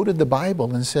Satan quoted the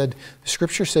Bible and said, the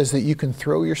Scripture says that you can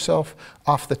throw yourself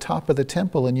off the top of the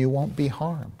temple and you won't be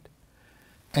harmed.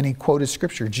 And he quoted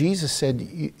Scripture. Jesus said,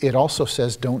 it also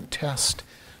says, don't test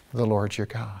the Lord your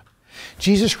God.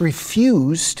 Jesus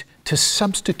refused to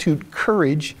substitute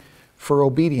courage for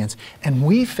obedience. And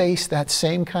we face that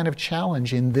same kind of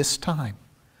challenge in this time.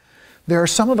 There are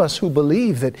some of us who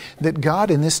believe that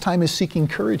God in this time is seeking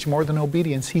courage more than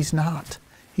obedience. He's not.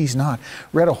 He's not.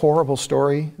 Read a horrible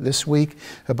story this week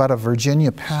about a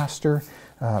Virginia pastor,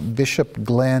 Bishop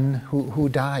Glenn, who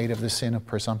died of the sin of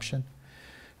presumption.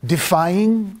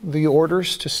 Defying the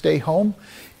orders to stay home,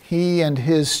 he and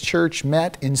his church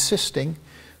met insisting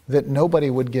that nobody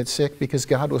would get sick because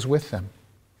God was with them.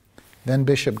 Then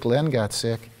Bishop Glenn got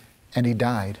sick and he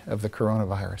died of the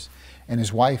coronavirus. And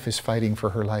his wife is fighting for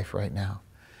her life right now.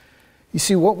 You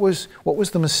see, what was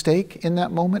the mistake in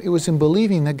that moment? It was in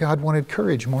believing that God wanted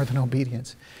courage more than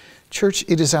obedience. Church,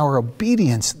 it is our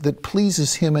obedience that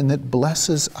pleases Him and that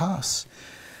blesses us.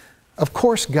 Of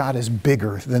course, God is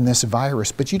bigger than this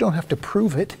virus, but you don't have to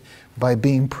prove it by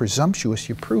being presumptuous.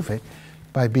 You prove it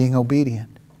by being obedient.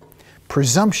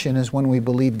 Presumption is when we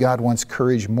believe God wants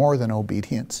courage more than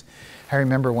obedience. I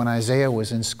remember when Isaiah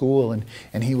was in school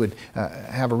and he would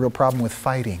have a real problem with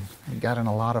fighting. He got in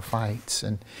a lot of fights.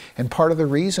 And part of the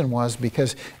reason was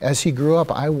because as he grew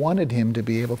up, I wanted him to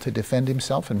be able to defend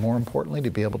himself and more importantly, to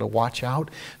be able to watch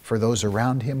out for those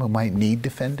around him who might need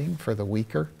defending, for the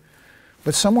weaker.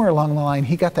 But somewhere along the line,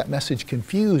 he got that message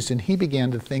confused and he began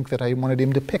to think that I wanted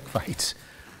him to pick fights.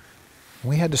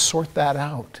 We had to sort that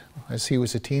out. As he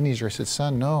was a teenager, I said,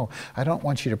 son, no, I don't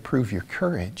want you to prove your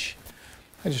courage.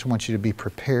 I just want you to be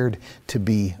prepared to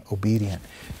be obedient.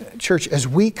 Church, as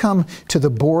we come to the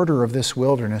border of this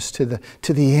wilderness, to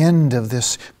the end of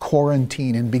this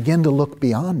quarantine and begin to look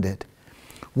beyond it,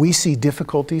 we see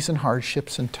difficulties and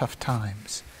hardships and tough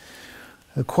times.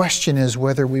 The question is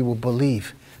whether we will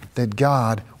believe that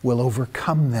God will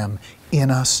overcome them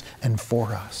in us and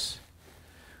for us.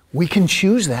 We can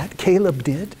choose that. Caleb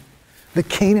did. The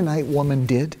Canaanite woman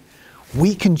did.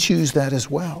 We can choose that as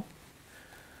well.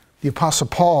 The Apostle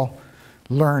Paul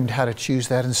learned how to choose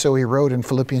that, and so he wrote in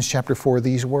Philippians chapter 4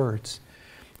 these words,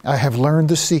 I have learned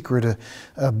the secret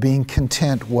of being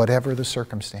content whatever the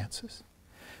circumstances.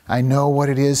 I know what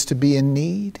it is to be in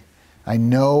need. I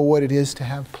know what it is to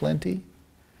have plenty.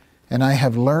 And I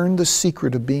have learned the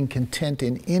secret of being content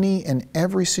in any and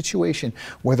every situation,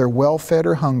 whether well-fed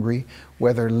or hungry,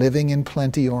 whether living in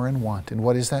plenty or in want. And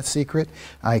what is that secret?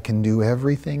 I can do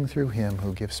everything through Him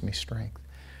who gives me strength.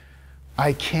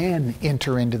 I can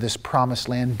enter into this promised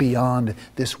land beyond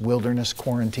this wilderness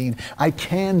quarantine. I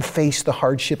can face the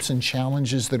hardships and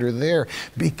challenges that are there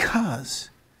because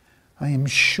I am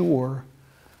sure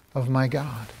of my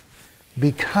God.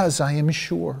 Because I am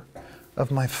sure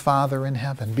of my Father in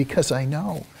heaven. Because I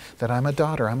know that I'm a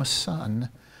daughter, I'm a son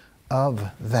of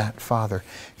that Father.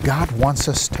 God wants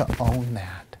us to own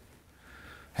that.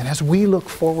 And as we look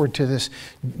forward to this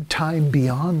time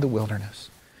beyond the wilderness,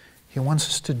 He wants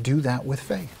us to do that with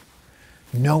faith,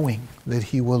 knowing that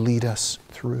He will lead us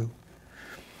through.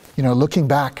 You know, looking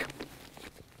back,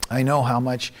 I know how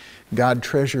much God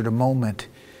treasured a moment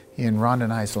in Rhonda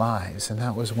and I's lives, and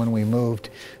that was when we moved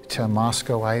to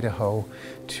Moscow, Idaho,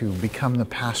 to become the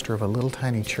pastor of a little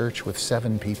tiny church with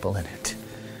 7 people in it.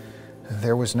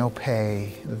 There was no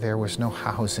pay, there was no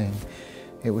housing,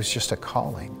 it was just a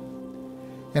calling.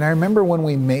 And I remember when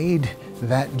we made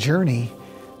that journey,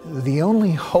 the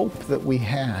only hope that we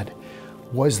had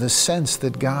was the sense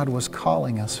that God was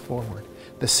calling us forward,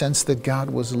 the sense that God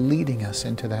was leading us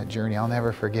into that journey. I'll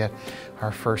never forget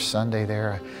our first Sunday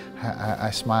there. I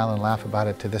smile and laugh about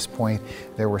it to this point.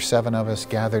 There were 7 of us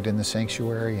gathered in the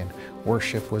sanctuary and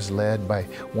worship was led by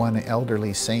one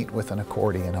elderly saint with an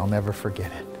accordion. I'll never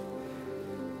forget it.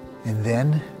 And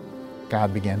then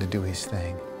God began to do his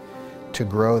thing, to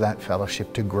grow that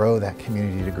fellowship, to grow that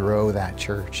community, to grow that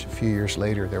church. A few years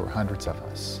later, there were hundreds of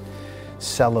us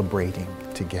celebrating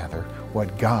together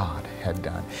what God had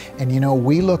done. And you know,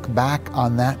 we look back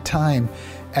on that time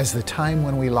as the time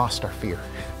when we lost our fear.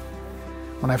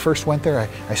 When I first went there,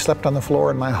 I slept on the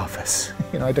floor in my office.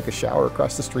 You know, I took a shower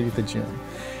across the street at the gym.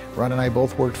 Ron and I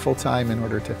both worked full time in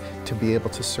order to be able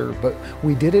to serve. But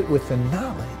we did it with the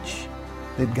knowledge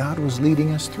that God was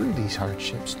leading us through these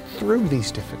hardships, through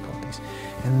these difficulties.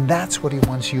 And that's what he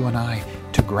wants you and I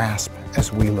to grasp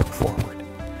as we look forward.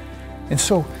 And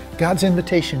so God's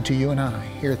invitation to you and I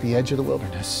here at the edge of the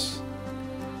wilderness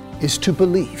is to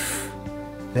believe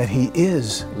that he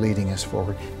is leading us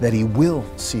forward, that he will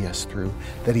see us through,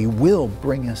 that he will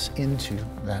bring us into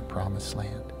that promised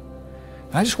land.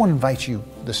 And I just want to invite you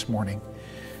this morning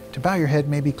to bow your head,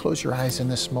 maybe close your eyes in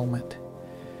this moment,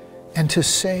 and to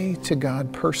say to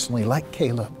God personally, like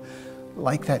Caleb,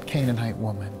 like that Canaanite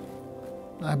woman,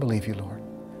 I believe you, Lord.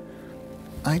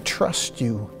 I trust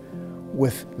you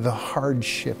with the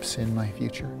hardships in my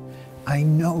future. I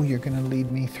know you're going to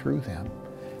lead me through them,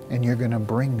 and you're going to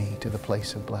bring me to the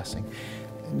place of blessing.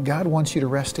 God wants you to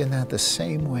rest in that the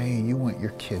same way you want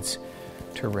your kids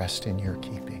to rest in your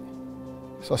keeping.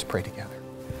 So let's pray together.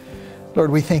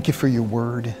 Lord, we thank you for your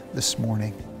word this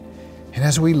morning. And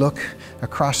as we look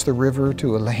across the river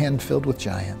to a land filled with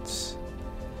giants,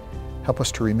 help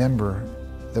us to remember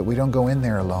that we don't go in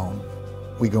there alone.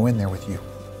 We go in there with you.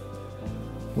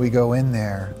 We go in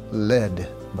there led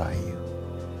by you.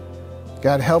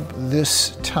 God, help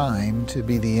this time to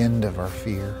be the end of our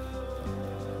fear.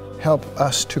 Help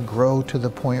us to grow to the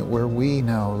point where we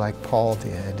know, like Paul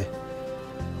did,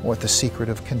 what the secret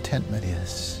of contentment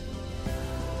is.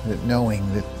 That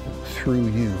knowing that through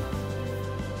you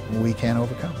we can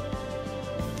overcome.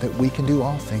 That we can do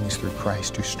all things through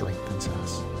Christ who strengthens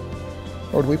us.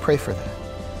 Lord, we pray for that.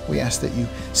 We ask that you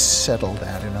settle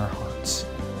that in our hearts.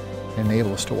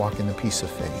 Enable us to walk in the peace of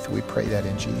faith. We pray that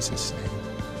in Jesus' name.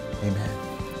 Amen.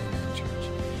 Amen, church.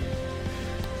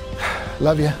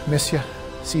 Love you. Miss you.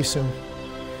 See you soon.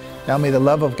 Now may the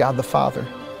love of God the Father,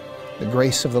 the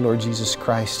grace of the Lord Jesus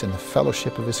Christ, and the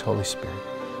fellowship of his Holy Spirit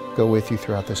go with you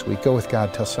throughout this week. Go with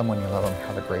God. Tell someone you love them.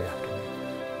 Have a great afternoon.